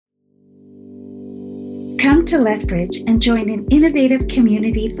Come to Lethbridge and join an innovative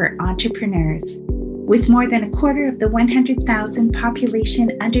community for entrepreneurs. With more than a quarter of the 100,000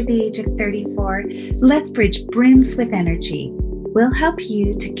 population under the age of 34, Lethbridge brims with energy. We'll help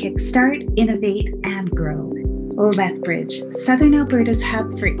you to kickstart, innovate, and grow. Lethbridge, Southern Alberta's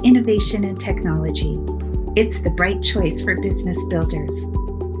hub for innovation and technology. It's the bright choice for business builders.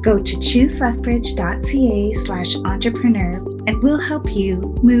 Go to chooselethbridge.ca/entrepreneur and we'll help you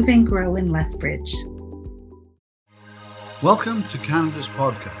move and grow in Lethbridge. Welcome to Canada's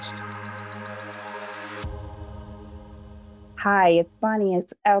podcast. Hi, it's Bonnie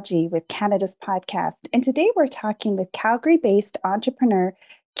Algie with Canada's podcast, and today we're talking with Calgary-based entrepreneur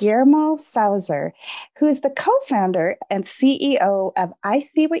Guillermo Salazar, who is the co-founder and CEO of I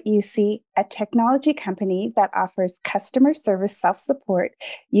See What You See, a technology company that offers customer service self-support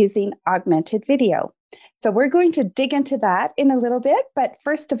using augmented video. So we're going to dig into that in a little bit, but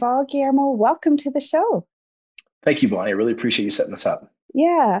first of all, Guillermo, welcome to the show. Thank you, Bonnie. I really appreciate you setting this up.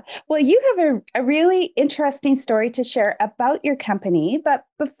 Yeah. Well, you have a really interesting story to share about your company. But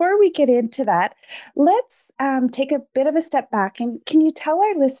before we get into that, let's take a bit of a step back. And can you tell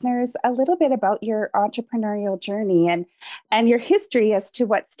our listeners a little bit about your entrepreneurial journey and your history as to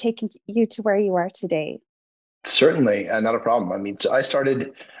what's taken you to where you are today? Certainly. Not a problem. I mean, so I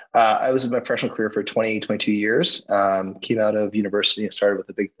started, I was in my professional career for 22 years, came out of university and started with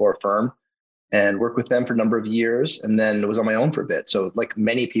a big four firm. And worked with them for a number of years, and then was on my own for a bit. So like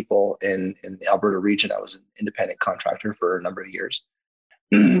many people in the Alberta region, I was an independent contractor for a number of years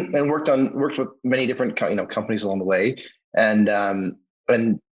and worked with many different companies along the way. And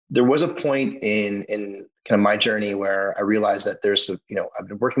there was a point in kind of my journey where I realized that I've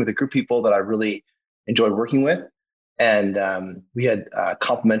been working with a group of people that I really enjoyed working with. And we had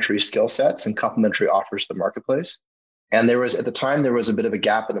complementary skill sets and complementary offers to the marketplace. And at the time, there was a bit of a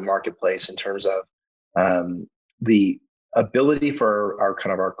gap in the marketplace in terms of the ability for our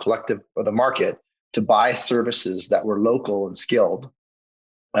collective or the market to buy services that were local and skilled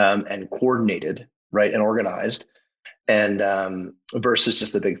and coordinated, right, and organized, and versus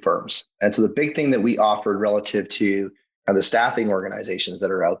just the big firms. And so the big thing that we offered relative to the staffing organizations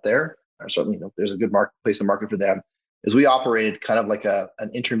that are out there, or certainly there's a good marketplace and market for them, is we operated kind of like an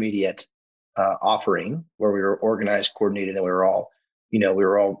intermediate offering where we were organized, coordinated, and we were all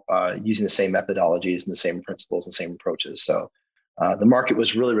using the same methodologies and the same principles and same approaches. So the market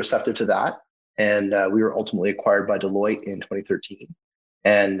was really receptive to that, and we were ultimately acquired by Deloitte in 2013,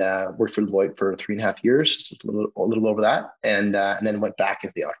 and worked for Deloitte for 3.5 years, just a little over that, and then went back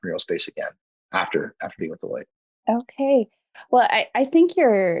into the entrepreneurial space again after being with Deloitte. Okay, well, I think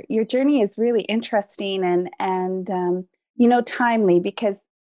your journey is really interesting and timely, because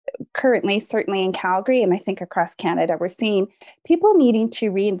currently, certainly in Calgary, and I think across Canada, we're seeing people needing to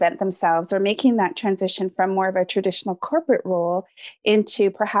reinvent themselves or making that transition from more of a traditional corporate role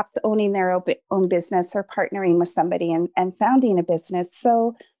into perhaps owning their own business or partnering with somebody and founding a business.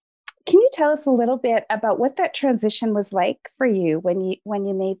 So can you tell us a little bit about what that transition was like for you when you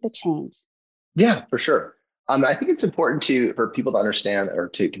made the change? Yeah, for sure. I think it's important for people to understand or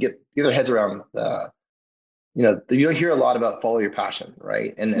to get their heads around you don't hear a lot about follow your passion,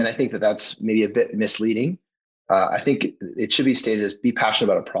 right? And I think that's maybe a bit misleading. I think it should be stated as be passionate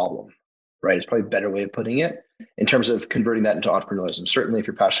about a problem, right? It's probably a better way of putting it in terms of converting that into entrepreneurialism. Certainly, if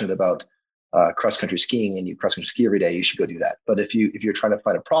you're passionate about cross-country skiing and you cross-country ski every day, you should go do that. But if you're trying to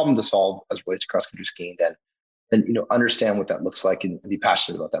find a problem to solve as it relates to cross-country skiing, then understand what that looks like and be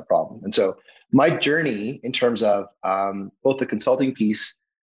passionate about that problem. And so my journey in terms of both the consulting piece.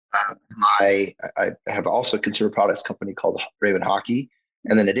 I have also a consumer products company called Raven Hockey.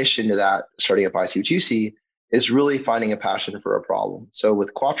 And then in addition to that, starting up I See What You See is really finding a passion for a problem. So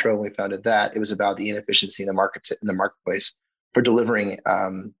with Quattro, when we founded that, it was about the inefficiency in the marketplace for delivering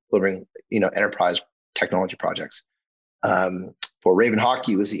enterprise technology projects. For Raven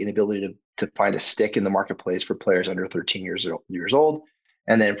Hockey, it was the inability to find a stick in the marketplace for players under 13 years old.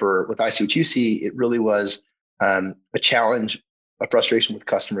 And then with I See What You See, it really was a challenge, a frustration with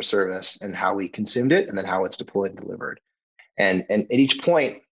customer service and how we consumed it and then how it's deployed and delivered. And at each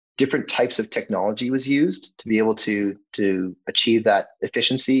point, different types of technology was used to be able to achieve that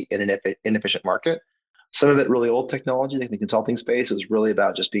efficiency in an inefficient market. Some of it really old technology, like the consulting space, is really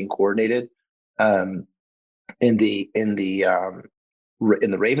about just being coordinated. In the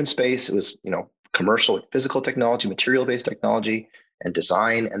Raven space, it was commercial, physical technology, material-based technology, and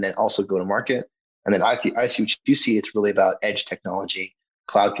design, and then also go to market. And then I See What You See, it's really about edge technology,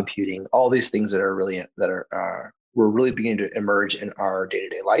 cloud computing, all these things that we're really beginning to emerge in our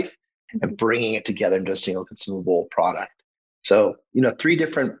day-to-day life and bringing it together into a single consumable product. So, 3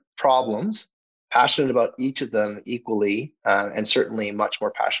 different problems passionate about each of them equally, and certainly much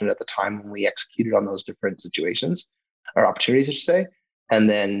more passionate at the time when we executed on those different situations or opportunities, I should say. And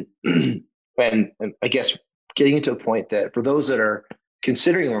then, and I guess getting into a point that for those that are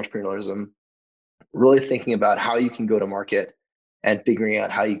considering entrepreneurialism, really thinking about how you can go to market and figuring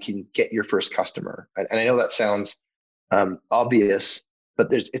out how you can get your first customer. And I know that sounds obvious, but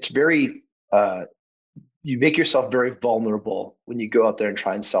it's very, you make yourself very vulnerable when you go out there and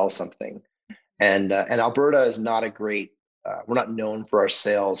try and sell something. And Alberta is not a great, we're not known for our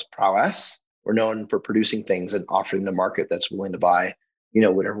sales prowess. We're known for producing things and offering the market that's willing to buy,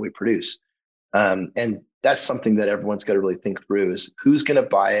 whatever we produce. And that's something that everyone's got to really think through is who's going to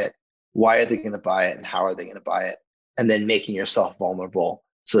buy it, why are they going to buy it, and how are they going to buy it? And then making yourself vulnerable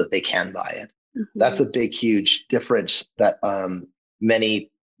so that they can buy it. Mm-hmm. That's a big, huge difference that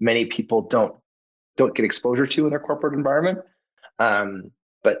many people don't get exposure to in their corporate environment.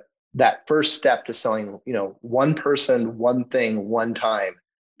 But that first step to selling, one person, one thing, one time,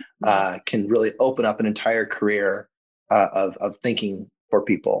 can really open up an entire career of thinking for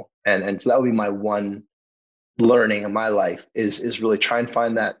people. And so that would be my one learning in my life is really try and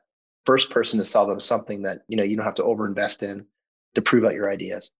find that first person to sell them something that, you don't have to overinvest in to prove out your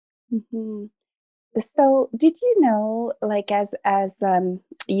ideas. Mm-hmm. So did you know, like as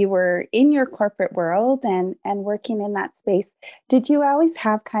you were in your corporate world and working in that space, did you always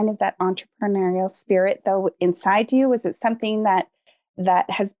have kind of that entrepreneurial spirit though inside you? Was it something that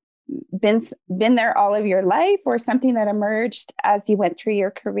has been there all of your life, or something that emerged as you went through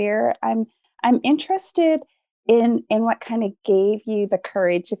your career? I'm interested in what kind of gave you the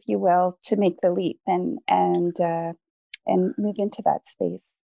courage, if you will, to make the leap and move into that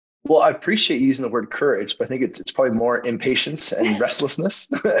space. Well, I appreciate you using the word courage, but I think it's probably more impatience and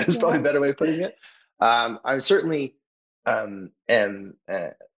restlessness is probably a better way of putting it. I certainly the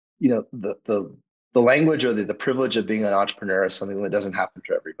language or the privilege of being an entrepreneur is something that doesn't happen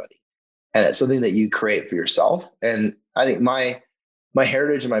to everybody, and it's something that you create for yourself. And I think my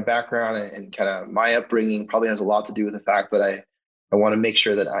heritage and my background and kind of my upbringing probably has a lot to do with the fact that I want to make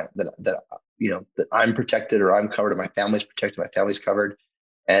sure that that I'm protected or I'm covered, or my family's protected, my family's covered.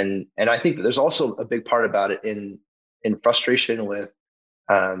 And I think that there's also a big part about it in frustration with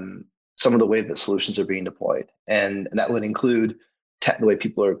some of the way that solutions are being deployed. And that would include the way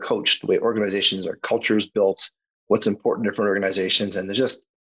people are coached, the way organizations are, cultures built, what's important to different organizations. And there's just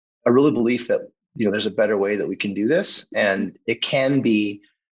a real belief that, there's a better way that we can do this. And you can be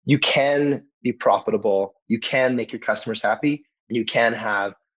profitable, you can make your customers happy, and you can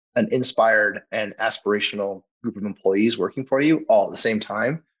have an inspired and aspirational group of employees working for you all at the same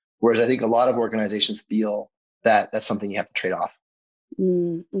time. Whereas I think a lot of organizations feel that that's something you have to trade off.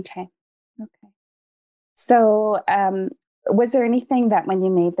 Okay. So was there anything that when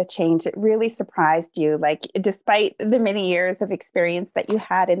you made the change, it really surprised you? Like, despite the many years of experience that you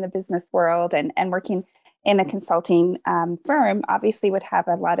had in the business world and working in a consulting firm, obviously would have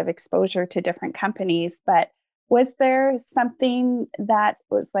a lot of exposure to different companies, but was there something that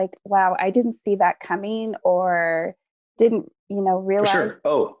was like, wow, I didn't see that coming, or didn't, realize? For sure.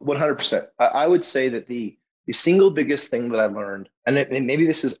 Oh, 100%. I would say that the single biggest thing that I learned, and maybe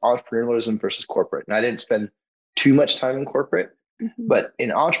this is entrepreneurialism versus corporate, and I didn't spend too much time in corporate, but in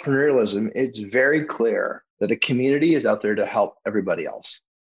entrepreneurialism, it's very clear that a community is out there to help everybody else.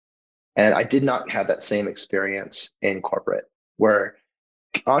 And I did not have that same experience in corporate, where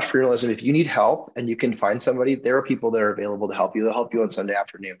entrepreneurialism, if you need help and you can find somebody, there are people that are available to help you. They'll help you on Sunday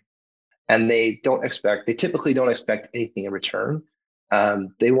afternoon. And they typically don't expect anything in return.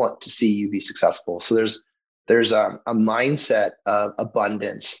 They want to see you be successful. So there's a mindset of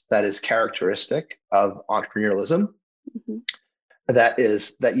abundance that is characteristic of entrepreneurialism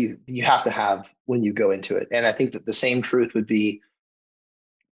that you have to have when you go into it. And I think that the same truth would be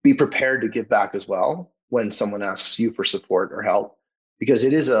prepared to give back as well when someone asks you for support or help. Because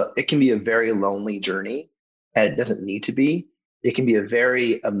it can be a very lonely journey, and it doesn't need to be. It can be a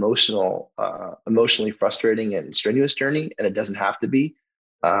very emotionally frustrating and strenuous journey, and it doesn't have to be.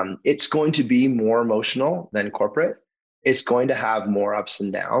 It's going to be more emotional than corporate. It's going to have more ups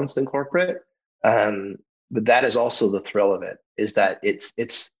and downs than corporate. But that is also the thrill of it, is that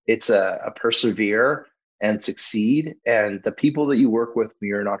it's a persevere and succeed. And the people that you work with when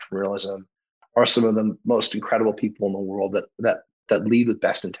you're in entrepreneurialism are some of the most incredible people in the world that lead with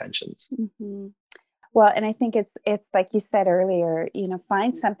best intentions. Well, and I think it's like you said earlier,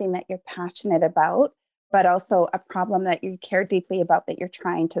 find something that you're passionate about, but also a problem that you care deeply about that you're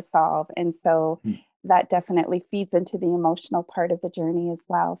trying to solve. And so that definitely feeds into the emotional part of the journey as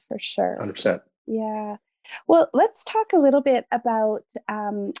well, for sure. 100%. Yeah. Well, let's talk a little bit about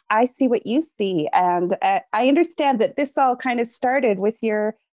I See What You See. And I understand that this all kind of started with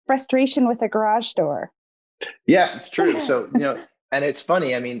your frustration with a garage door. Yes, it's true. So, and it's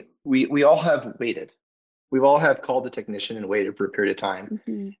funny. I mean, we all have waited. We've all have called the technician and waited for a period of time.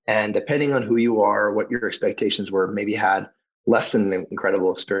 Mm-hmm. And depending on who you are, what your expectations were, maybe had less than an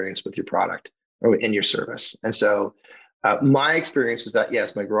incredible experience with your product or in your service. And so my experience was that,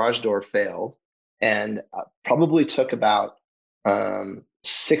 yes, my garage door failed and probably took about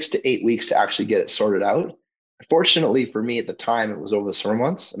 6 to 8 weeks to actually get it sorted out. Fortunately for me at the time, it was over the summer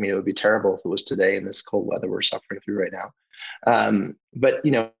months. I mean, it would be terrible if it was today in this cold weather we're suffering through right now. But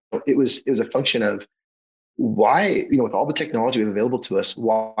it was a function of why, with all the technology we have available to us,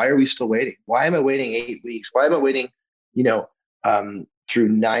 why are we still waiting? Why am I waiting 8 weeks? Why am I waiting, through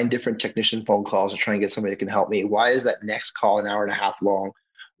 9 different technician phone calls to try and get somebody that can help me? Why is that next call an hour and a half long?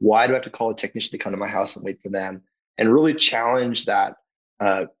 Why do I have to call a technician to come to my house and wait for them? And really challenge that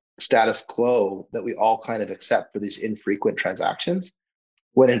status quo that we all kind of accept for these infrequent transactions.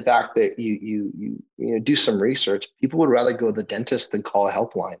 When in fact that you do some research, people would rather go to the dentist than call a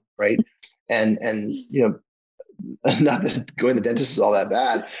helpline, right? And not that going to the dentist is all that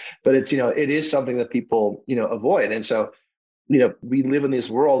bad, but it's it is something that people avoid. And so we live in this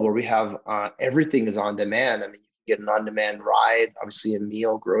world where we have everything is on demand. I mean, you can get an on-demand ride, obviously a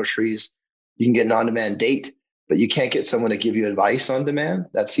meal, groceries. You can get an on-demand date, but you can't get someone to give you advice on demand.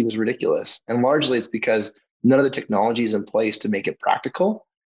 That seems ridiculous. And largely it's because none of the technology is in place to make it practical.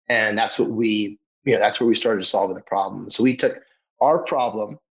 And that's what that's where we started solving the problem. So we took our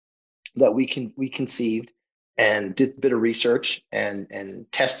problem that we conceived and did a bit of research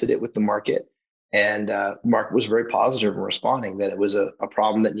and tested it with the market. And market was very positive in responding that it was a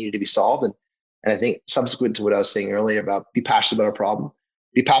problem that needed to be solved. And I think subsequent to what I was saying earlier about be passionate about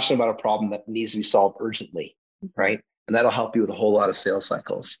a problem that needs to be solved urgently, right? And that'll help you with a whole lot of sales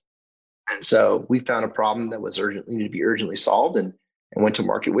cycles. And so we found a problem that was needed to be urgently solved and went to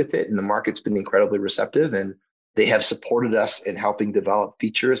market with it. And the market's been incredibly receptive, and they have supported us in helping develop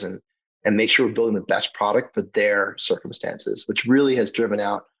features and make sure we're building the best product for their circumstances, which really has driven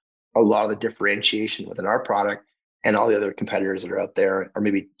out a lot of the differentiation within our product and all the other competitors that are out there, or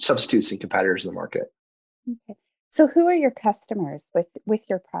maybe substitutes and competitors in the market. Okay. So who are your customers with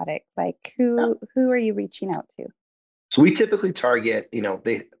your product? Like who are you reaching out to? So we typically target,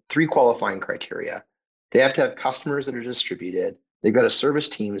 they 3 qualifying criteria. They have to have customers that are distributed. They've got to service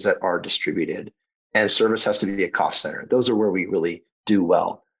teams that are distributed, and service has to be a cost center. Those are where we really do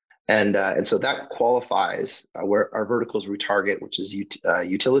well. And so that qualifies where our verticals we target, which is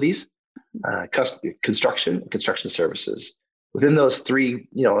utilities, construction services. Within those 3,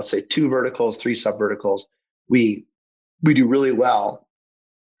 let's say 2 verticals, 3 sub verticals, we do really well.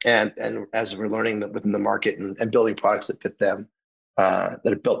 And as we're learning that within the market and building products that fit them, that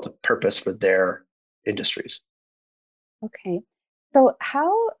are built to purpose for their industries. Okay. So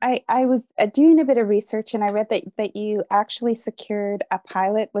I was doing a bit of research, and I read that you actually secured a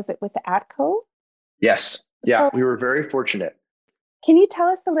pilot. Was it with ATCO? Yes. Yeah, So we were very fortunate. can you tell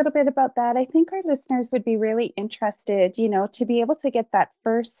us a little bit about that? I think our listeners would be really interested, to be able to get that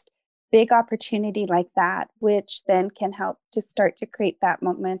first big opportunity like that, which then can help to start to create that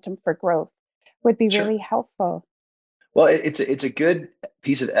momentum for growth, would be Sure. really helpful. Well, it's a good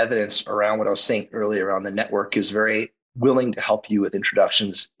piece of evidence around what I was saying earlier around the network is very willing to help you with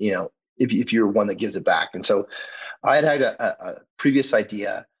introductions, if you're one that gives it back. And so I had a previous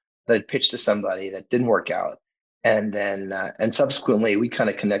idea that I pitched to somebody that didn't work out. And then, and subsequently we kind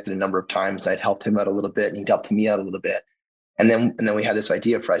of connected a number of times. I'd helped him out a little bit and he'd helped me out a little bit. And then we had this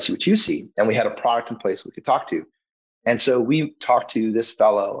idea for I See What You See, and we had a product in place that we could talk to. And so we talked to this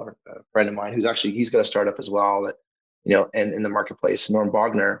fellow, or a friend of mine, he's got a startup as well that, and in the marketplace, Norm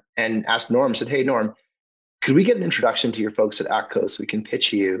Bogner, and asked Norm, said, "Hey, Norm, could we get an introduction to your folks at ATCO so we can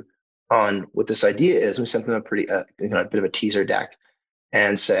pitch you on what this idea is?" And we sent them a pretty, a bit of a teaser deck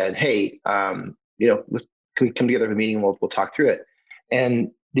and said, "Hey, can we come together for a meeting? We'll talk through it."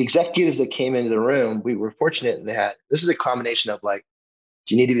 And the executives that came into the room, we were fortunate, and this is a combination of like,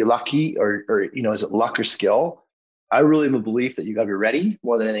 do you need to be lucky or is it luck or skill? I really am a belief that you got to be ready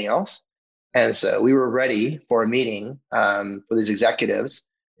more than anything else. And so we were ready for a meeting for these executives.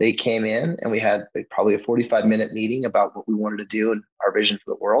 They came in and we had probably a 45-minute meeting about what we wanted to do and our vision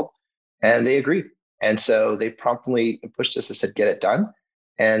for the world. And they agreed. And so they promptly pushed us and said, get it done.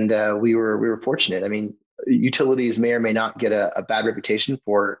 And we were fortunate. I mean, utilities may or may not get a bad reputation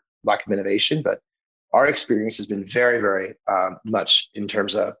for lack of innovation, but our experience has been very, very much in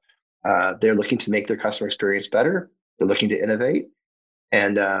terms of they're looking to make their customer experience better. They're looking to innovate.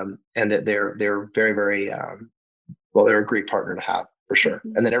 and that they're very, very well, they're a great partner to have for sure.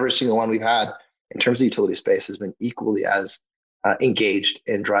 Mm-hmm. And then every single one we've had in terms of the utility space has been equally as engaged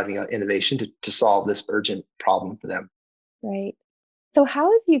in driving out innovation to solve this urgent problem for them. Right. So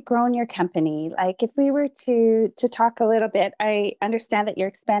how have you grown your company? Like if we were to talk a little bit, I understand that you're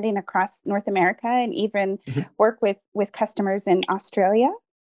expanding across North America and even work with customers in Australia.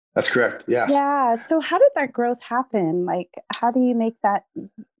 That's correct. Yeah. Yeah. So how did that growth happen? Like how do you make that?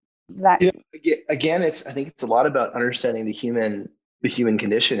 Again, I think it's a lot about understanding the human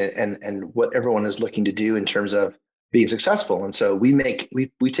condition and what everyone is looking to do in terms of being successful. And so we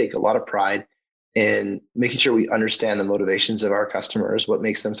take a lot of pride in making sure we understand the motivations of our customers, what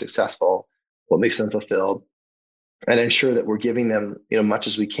makes them successful, what makes them fulfilled, and ensure that we're giving them, much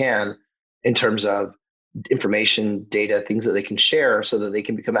as we can in terms of information, data, things that they can share so that they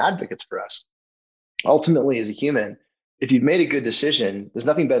can become advocates for us. Ultimately, as a human, if you've made a good decision, there's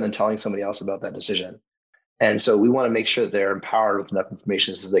nothing better than telling somebody else about that decision. And so we want to make sure that they're empowered with enough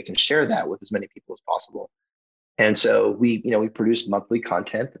information so they can share that with as many people as possible. And so we produce monthly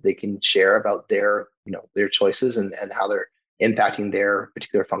content that they can share about their choices and how they're impacting their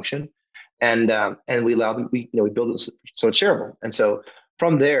particular function. And we allow them, we build it so it's shareable. And so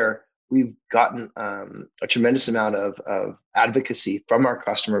from there, we've gotten a tremendous amount of advocacy from our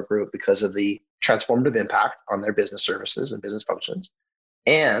customer group because of the transformative impact on their business services and business functions,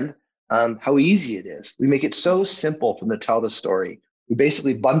 and how easy it is. We make it so simple for them to tell the story. We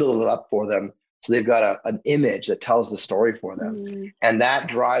basically bundle it up for them so they've got an image that tells the story for them, and that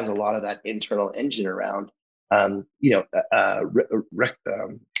drives a lot of that internal engine around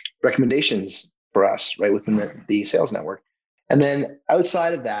recommendations for us, right, within the sales network. And then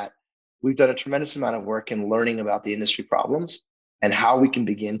outside of that, we've done a tremendous amount of work in learning about the industry problems and how we can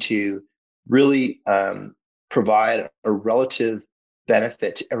begin to really provide a relative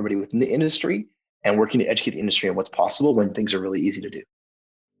benefit to everybody within the industry and working to educate the industry on what's possible when things are really easy to do.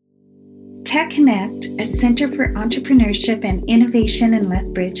 TechConnect, a center for entrepreneurship and innovation in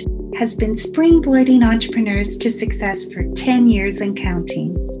Lethbridge, has been springboarding entrepreneurs to success for 10 years and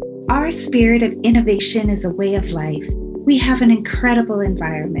counting. Our spirit of innovation is a way of life. We have an incredible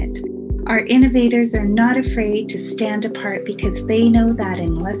environment. Our innovators are not afraid to stand apart because they know that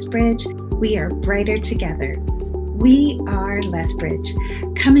in Lethbridge, we are brighter together. We are Lethbridge.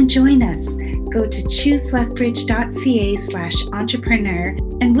 Come and join us. Go to chooselethbridge.ca/entrepreneur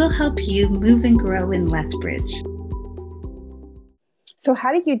and we'll help you move and grow in Lethbridge. So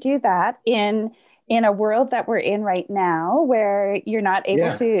how do you do that in a world that we're in right now where you're not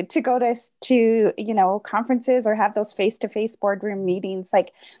able to go to conferences or have those face-to-face boardroom meetings?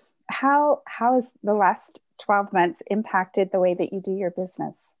 Like how has the last 12 months impacted the way that you do your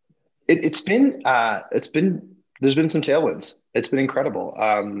business? There's been some tailwinds. It's been incredible.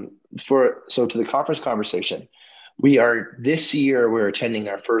 So to the conference conversation, this year we're attending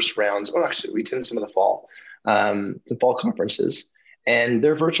our first rounds. Well, actually, we attended some of the fall conferences, and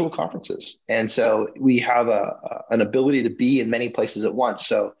they're virtual conferences. And so we have an ability to be in many places at once.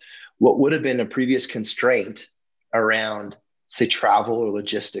 So what would have been a previous constraint around, say, travel or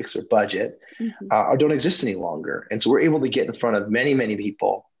logistics or budget, don't exist any longer. And so we're able to get in front of many, many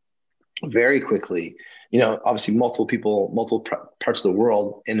people very quickly, obviously multiple people, multiple parts of the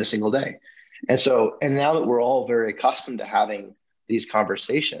world in a single day. And now that we're all very accustomed to having these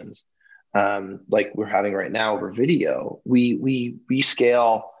conversations, like we're having right now over video, we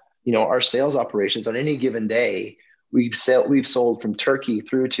scale, our sales operations on any given day. We've sold from Turkey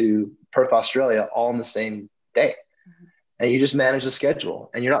through to Perth, Australia, all in the same day. And you just manage the schedule,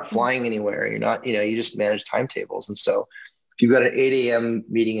 and you're not flying anywhere. You're not, you just manage timetables. And so if you've got an 8 a.m.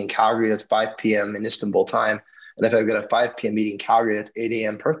 meeting in Calgary, that's 5 p.m. in Istanbul time. And if I've got a 5 p.m. meeting in Calgary, that's 8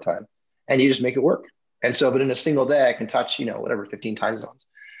 a.m. Perth time. And you just make it work. And so, but in a single day, I can touch, 15 time zones.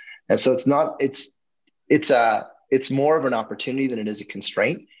 And so it's more of an opportunity than it is a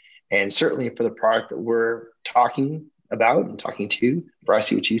constraint. And certainly for the product that we're talking about and talking to, for I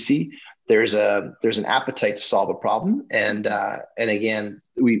See What You See, there's an appetite to solve a problem. And again,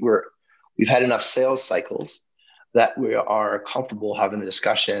 we've had enough sales cycles that we are comfortable having the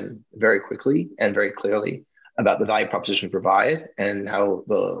discussion very quickly and very clearly about the value proposition we provide and how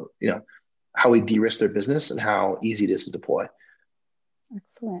how we de-risk their business and how easy it is to deploy.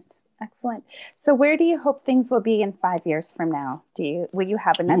 Excellent. So where do you hope things will be in 5 years from now? Will you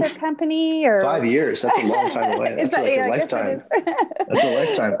have another company or 5 years? That's a long time away. That's a lifetime. That's a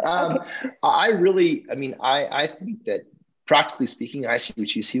lifetime. I think that practically speaking, I See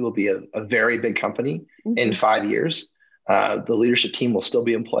What You See will be a very big company in 5 years. The leadership team will still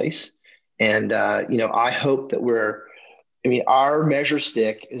be in place. And, I hope that we're I mean, our measure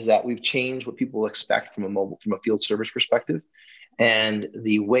stick is that we've changed what people expect from a field service perspective. And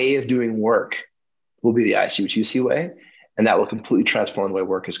the way of doing work will be the ICU2C way. And that will completely transform the way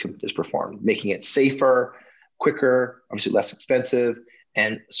work is performed, making it safer, quicker, obviously less expensive,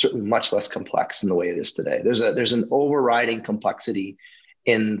 and certainly much less complex than the way it is today. There's an overriding complexity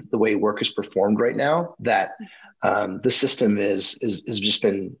in the way work is performed right now that the system is just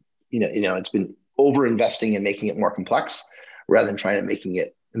been, it's been over investing in making it more complex rather than trying to making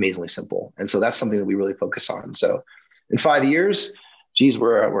it amazingly simple. And so that's something that we really focus on. So in 5 years, geez,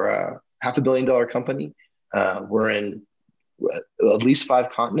 we're a $500 million company. We're in at least 5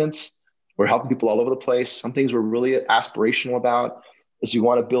 continents. We're helping people all over the place. Some things we're really aspirational about is we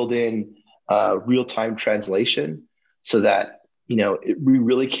want to build in real-time translation so that, we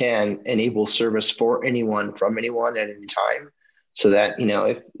really can enable service for anyone, from anyone at any time. So that,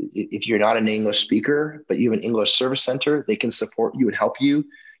 if you're not an English speaker, but you have an English service center, they can support you and help you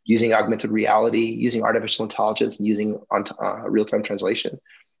using augmented reality, using artificial intelligence, and using real-time translation.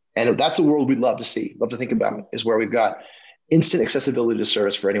 And that's a world we'd love to see, love to think about, is where we've got instant accessibility to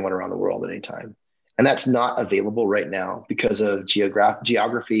service for anyone around the world at any time. And that's not available right now because of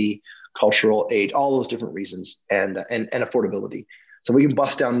geography, cultural age, all those different reasons, and affordability. So we can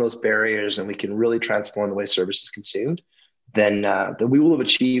bust down those barriers and we can really transform the way service is consumed. Then we will have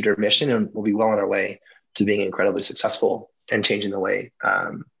achieved our mission and we'll be well on our way to being incredibly successful and changing the way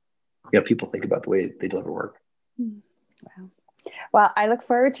people think about the way they deliver work. Wow. Well, I look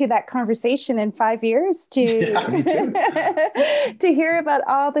forward to that conversation in 5 years to to hear about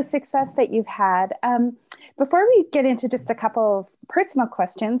all the success that you've had. Before we get into just a couple of personal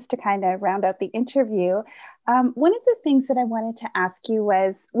questions to kind of round out the interview, one of the things that I wanted to ask you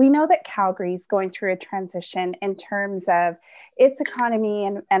was, we know that Calgary is going through a transition in terms of its economy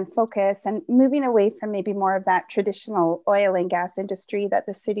and focus, and moving away from maybe more of that traditional oil and gas industry that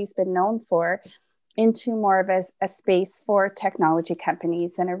the city's been known for, into more of a space for technology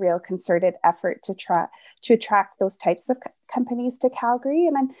companies and a real concerted effort to attract those types of companies to Calgary.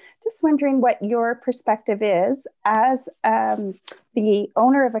 And I'm just wondering what your perspective is as the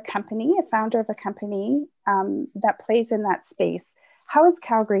owner of a company, a founder of a company that plays in that space. How is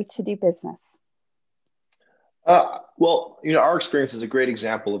Calgary to do business? Well, our experience is a great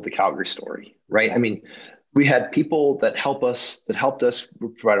example of the Calgary story, right? I mean, we had people that helped us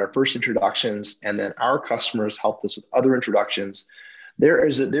provide our first introductions, and then our customers helped us with other introductions.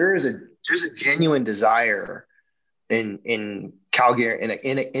 There's a genuine desire in Calgary,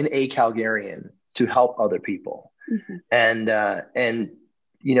 in a Calgarian, to help other people. Mm-hmm. And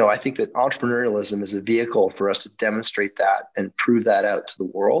I think that entrepreneurialism is a vehicle for us to demonstrate that and prove that out to the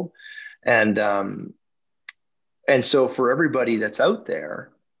world. And so for everybody that's out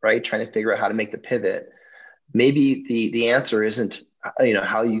there, right, trying to figure out how to make the pivot, maybe the answer isn't,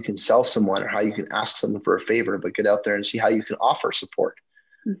 how you can sell someone or how you can ask someone for a favor, but get out there and see how you can offer support,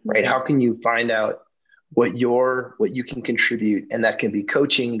 mm-hmm. right? How can you find out what you can contribute? And that can be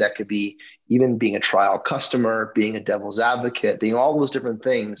coaching, that could be even being a trial customer, being a devil's advocate, being all those different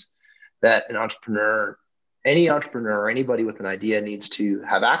things that any entrepreneur or anybody with an idea needs to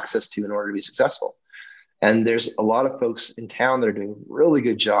have access to in order to be successful. And there's a lot of folks in town that are doing really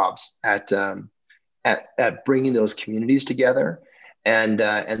good jobs at bringing those communities together, and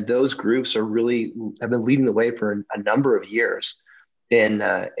those groups have been leading the way for a number of years in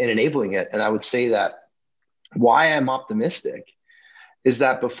enabling it. And I would say that why I'm optimistic is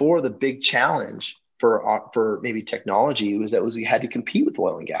that before, the big challenge for maybe technology was we had to compete with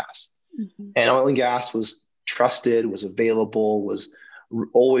oil and gas, mm-hmm. and oil and gas was trusted, was available, was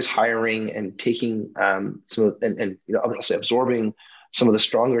always hiring and taking obviously absorbing some of the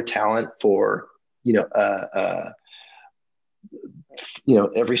stronger talent for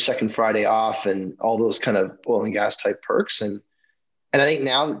every second Friday off and all those kind of oil and gas type perks. And I think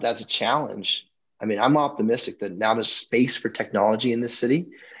now that's a challenge. I mean, I'm optimistic that now there's space for technology in this city.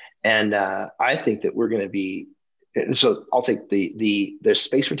 And I think that we're going to be, so I'll take there's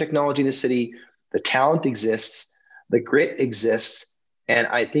space for technology in the city. The talent exists, the grit exists. And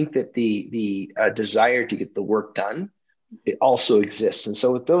I think that the desire to get the work done, it also exists. And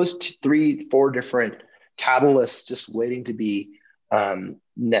so with those 3-4 different catalysts just waiting to be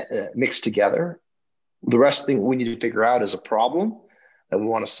mixed together, the rest thing we need to figure out is a problem that we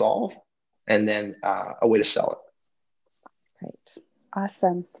want to solve, and then a way to sell it. Great.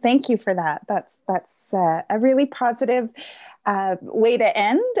 Awesome. Thank you for that. That's a really positive way to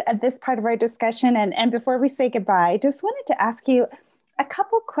end this part of our discussion. And before we say goodbye, I just wanted to ask you, a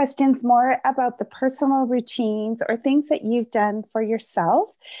couple questions more about the personal routines or things that you've done for yourself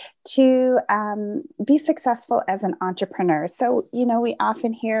to be successful as an entrepreneur. So, we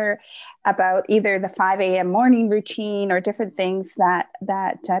often hear about either the 5 a.m. morning routine or different things that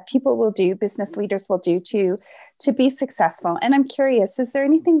people will do, business leaders will do to be successful. And I'm curious, is there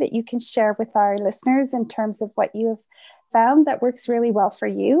anything that you can share with our listeners in terms of what you have found that works really well for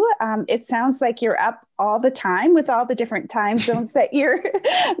you? It sounds like you're up all the time with all the different time zones that you're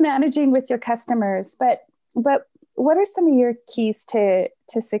managing with your customers. But what are some of your keys to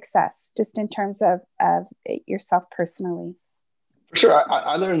success, just in terms of yourself personally? For sure.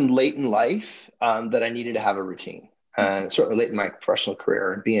 I learned late in life that I needed to have a routine. Certainly late in my professional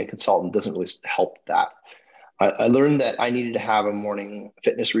career, and being a consultant doesn't really help that. I learned that I needed to have a morning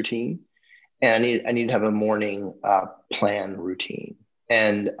fitness routine, and I need to have a morning plan routine.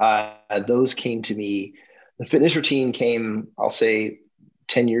 And those came to me. The fitness routine came, I'll say,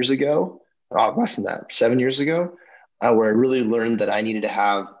 10 years ago, or less than that, 7 years ago, where I really learned that I needed to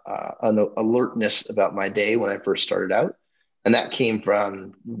have an alertness about my day when I first started out. And that came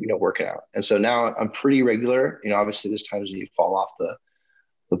from, working out. And so now I'm pretty regular. Obviously there's times when you fall off the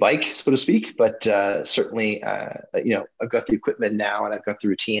bike, so to speak, but certainly, I've got the equipment now and I've got the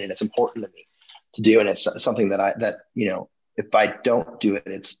routine, and it's important to me to do. And it's something that if I don't do it,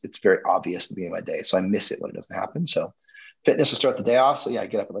 it's very obvious to me in my day. So I miss it when it doesn't happen. So fitness will start the day off. So yeah, I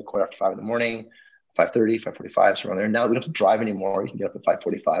get up at like quarter after 5 in the morning, 5:30, 5:45, so around there. Now we don't have to drive anymore. You can get up at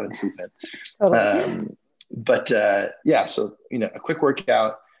 5:45 and sleep in. Totally. So, a quick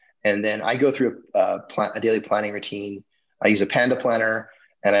workout, and then I go through a daily planning routine. I use a Panda planner,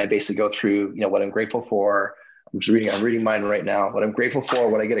 and I basically go through, what I'm grateful for. I'm reading mine right now. What I'm grateful for,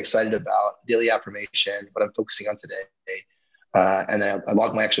 what I get excited about, daily affirmation, what I'm focusing on today. And then I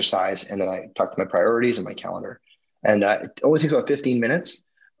log my exercise, and then I talk to my priorities and my calendar. And it only takes about 15 minutes,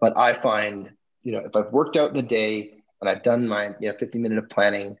 but I find, if I've worked out in a day and I've done my 15-minute of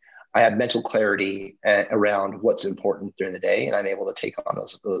planning, I have mental clarity around what's important during the day, and I'm able to take on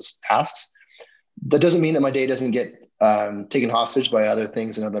those tasks. That doesn't mean that my day doesn't get taken hostage by other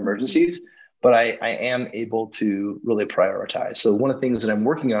things and other emergencies, but I am able to really prioritize. So one of the things that I'm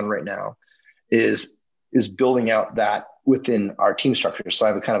working on right now is building out that within our team structure. So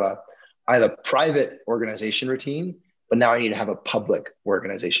I have a private organization routine, but now I need to have a public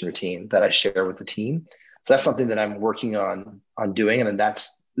organization routine that I share with the team. So that's something that I'm working on doing, and then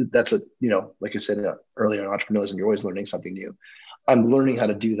that's a, like I said earlier, in entrepreneurialism, you're always learning something new. I'm learning how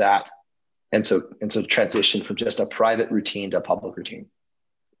to do that. And so transition from just a private routine to a public routine.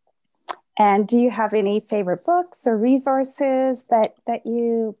 And do you have any favorite books or resources that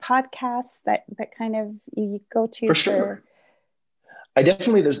you podcasts that kind of you go to? For sure. I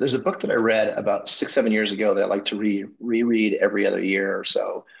definitely, there's a book that I read about 6-7 years ago that I like to reread every other year or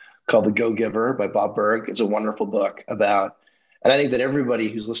so, called The Go-Giver by Bob Burg. It's a wonderful book about, and I think that everybody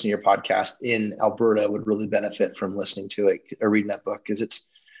who's listening to your podcast in Alberta would really benefit from listening to it or reading that book, because it's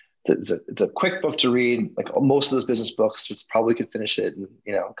a quick book to read. Like most of those business books, just probably could finish it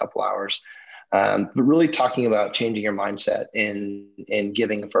in a couple hours. But really talking about changing your mindset in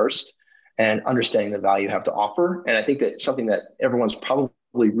giving first and understanding the value you have to offer. And I think that something that everyone's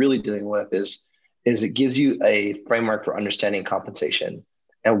probably really dealing with is it gives you a framework for understanding compensation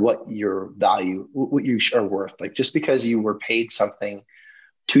and what your value, what you are worth. Like just because you were paid something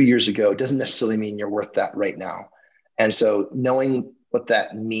 2 years ago doesn't necessarily mean you're worth that right now. And so knowing what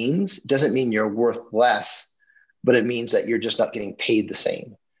that means doesn't mean you're worth less, but it means that you're just not getting paid the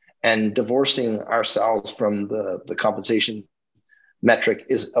same. And divorcing ourselves from the compensation metric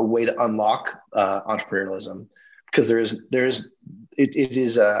is a way to unlock entrepreneurialism, because it's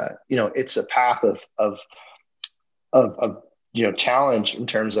a path of challenge in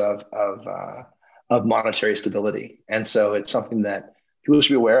terms of monetary stability. And so it's something that people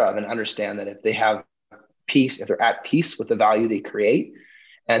should be aware of and understand that if they have peace, if they're at peace with the value they create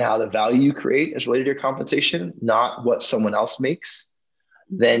and how the value you create is related to your compensation, not what someone else makes,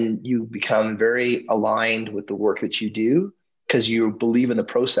 then you become very aligned with the work that you do because you believe in the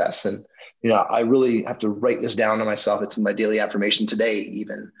process. And, I really have to write this down to myself. It's my daily affirmation today,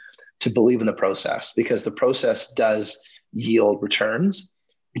 even, to believe in the process, because the process does yield returns.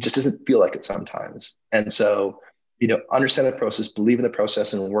 It just doesn't feel like it sometimes. And so, understand the process, believe in the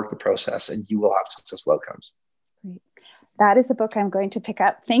process, and work the process, and you will have successful outcomes. Great. That is a book I'm going to pick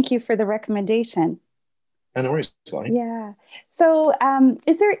up. Thank you for the recommendation. No worries, Bonnie. Yeah. So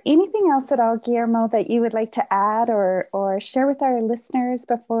is there anything else at all, Guillermo, that you would like to add or share with our listeners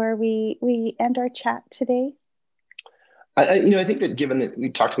before we end our chat today? I think that given that we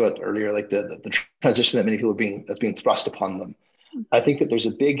talked about earlier, like the transition that many people that's being thrust upon them, I think that there's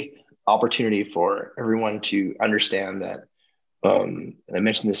a big opportunity for everyone to understand that, and I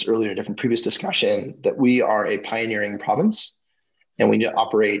mentioned this earlier in a different previous discussion, that we are a pioneering province, and we need to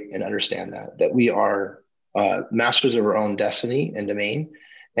operate and understand that we are masters of our own destiny and domain,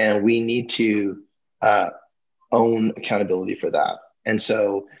 and we need to own accountability for that. And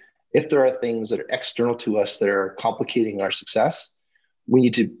so if there are things that are external to us that are complicating our success, we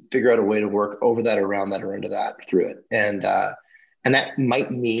need to figure out a way to work over that, around that, or into that, through it. And that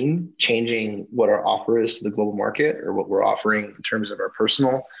might mean changing what our offer is to the global market, or what we're offering in terms of our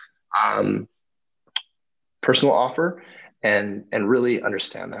personal offer, and really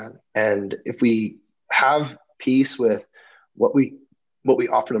understand that. And if we have peace with what we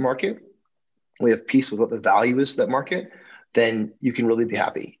offer the market, we have peace with what the value is to that market, then you can really be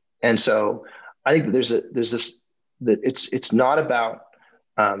happy. And so I think that there's this, that it's not about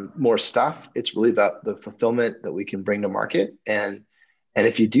more stuff. It's really about the fulfillment that we can bring to market. And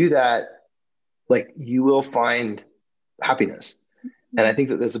if you do that, like, you will find happiness. And I think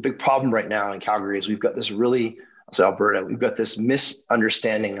that there's a big problem right now in Calgary is we've got this really, so Alberta, we've got this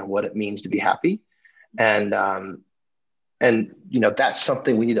misunderstanding of what it means to be happy. And that's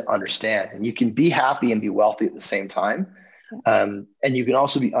something we need to understand. And you can be happy and be wealthy at the same time. And you can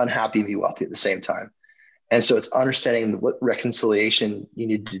also be unhappy and be wealthy at the same time. And so it's understanding what reconciliation you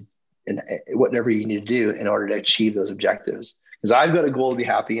need to, and whatever you need to do in order to achieve those objectives. Because I've got a goal to be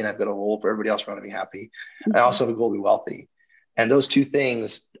happy, and I've got a goal for everybody else around to be happy. Mm-hmm. I also have a goal to be wealthy. And those two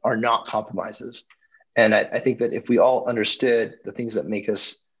things are not compromises. And I think that if we all understood the things that make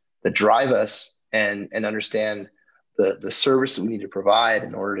us, that drive us, and understand the service that we need to provide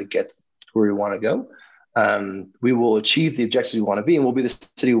in order to get to where we want to go, we will achieve the objectives we want to be, and we'll be the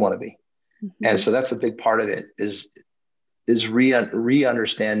city we want to be. Mm-hmm. And so that's a big part of it, is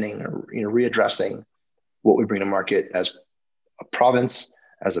re-understanding, or readdressing what we bring to market as a province,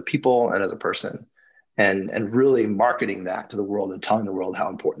 as a people, and as a person, and really marketing that to the world and telling the world how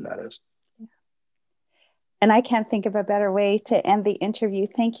important that is. And I can't think of a better way to end the interview.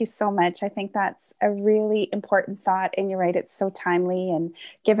 Thank you so much. I think that's a really important thought. And you're right, it's so timely. And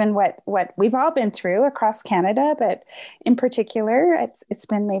given what we've all been through across Canada, but in particular, it's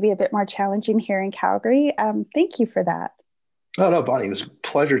been maybe a bit more challenging here in Calgary. Thank you for that. Oh, no, Bonnie, it was a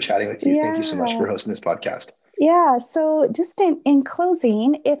pleasure chatting with you. Yeah. Thank you so much for hosting this podcast. Yeah. So just in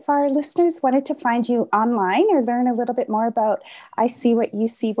closing, if our listeners wanted to find you online or learn a little bit more about I See What You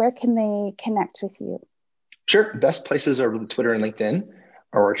See, where can they connect with you? Sure. Best places are Twitter and LinkedIn,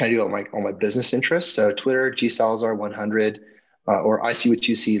 or where can I do all my business interests. So Twitter, gsalazar100, or I See What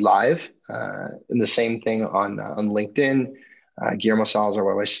You See Live. And the same thing on LinkedIn, Guillermo Salazar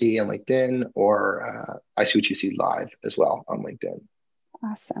YYC on LinkedIn, or I See What You See Live as well on LinkedIn.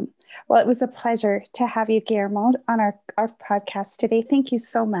 Awesome. Well, it was a pleasure to have you, Guillermo, on our podcast today. Thank you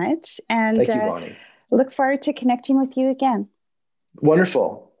so much. And thank you, Bonnie. Look forward to connecting with you again.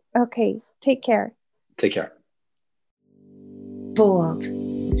 Wonderful. Okay. Take care. Take care. Bold,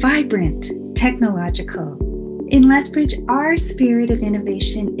 vibrant, technological. In Lethbridge, our spirit of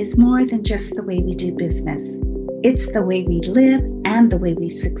innovation is more than just the way we do business. It's the way we live and the way we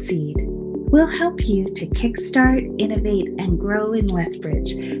succeed. We'll help you to kickstart, innovate, and grow in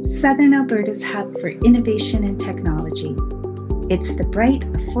Lethbridge, Southern Alberta's hub for innovation and technology. It's the bright,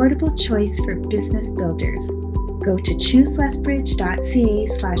 affordable choice for business builders. Go to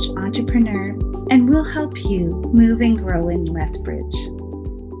chooselethbridge.ca/entrepreneur and we'll help you move and grow in Lethbridge.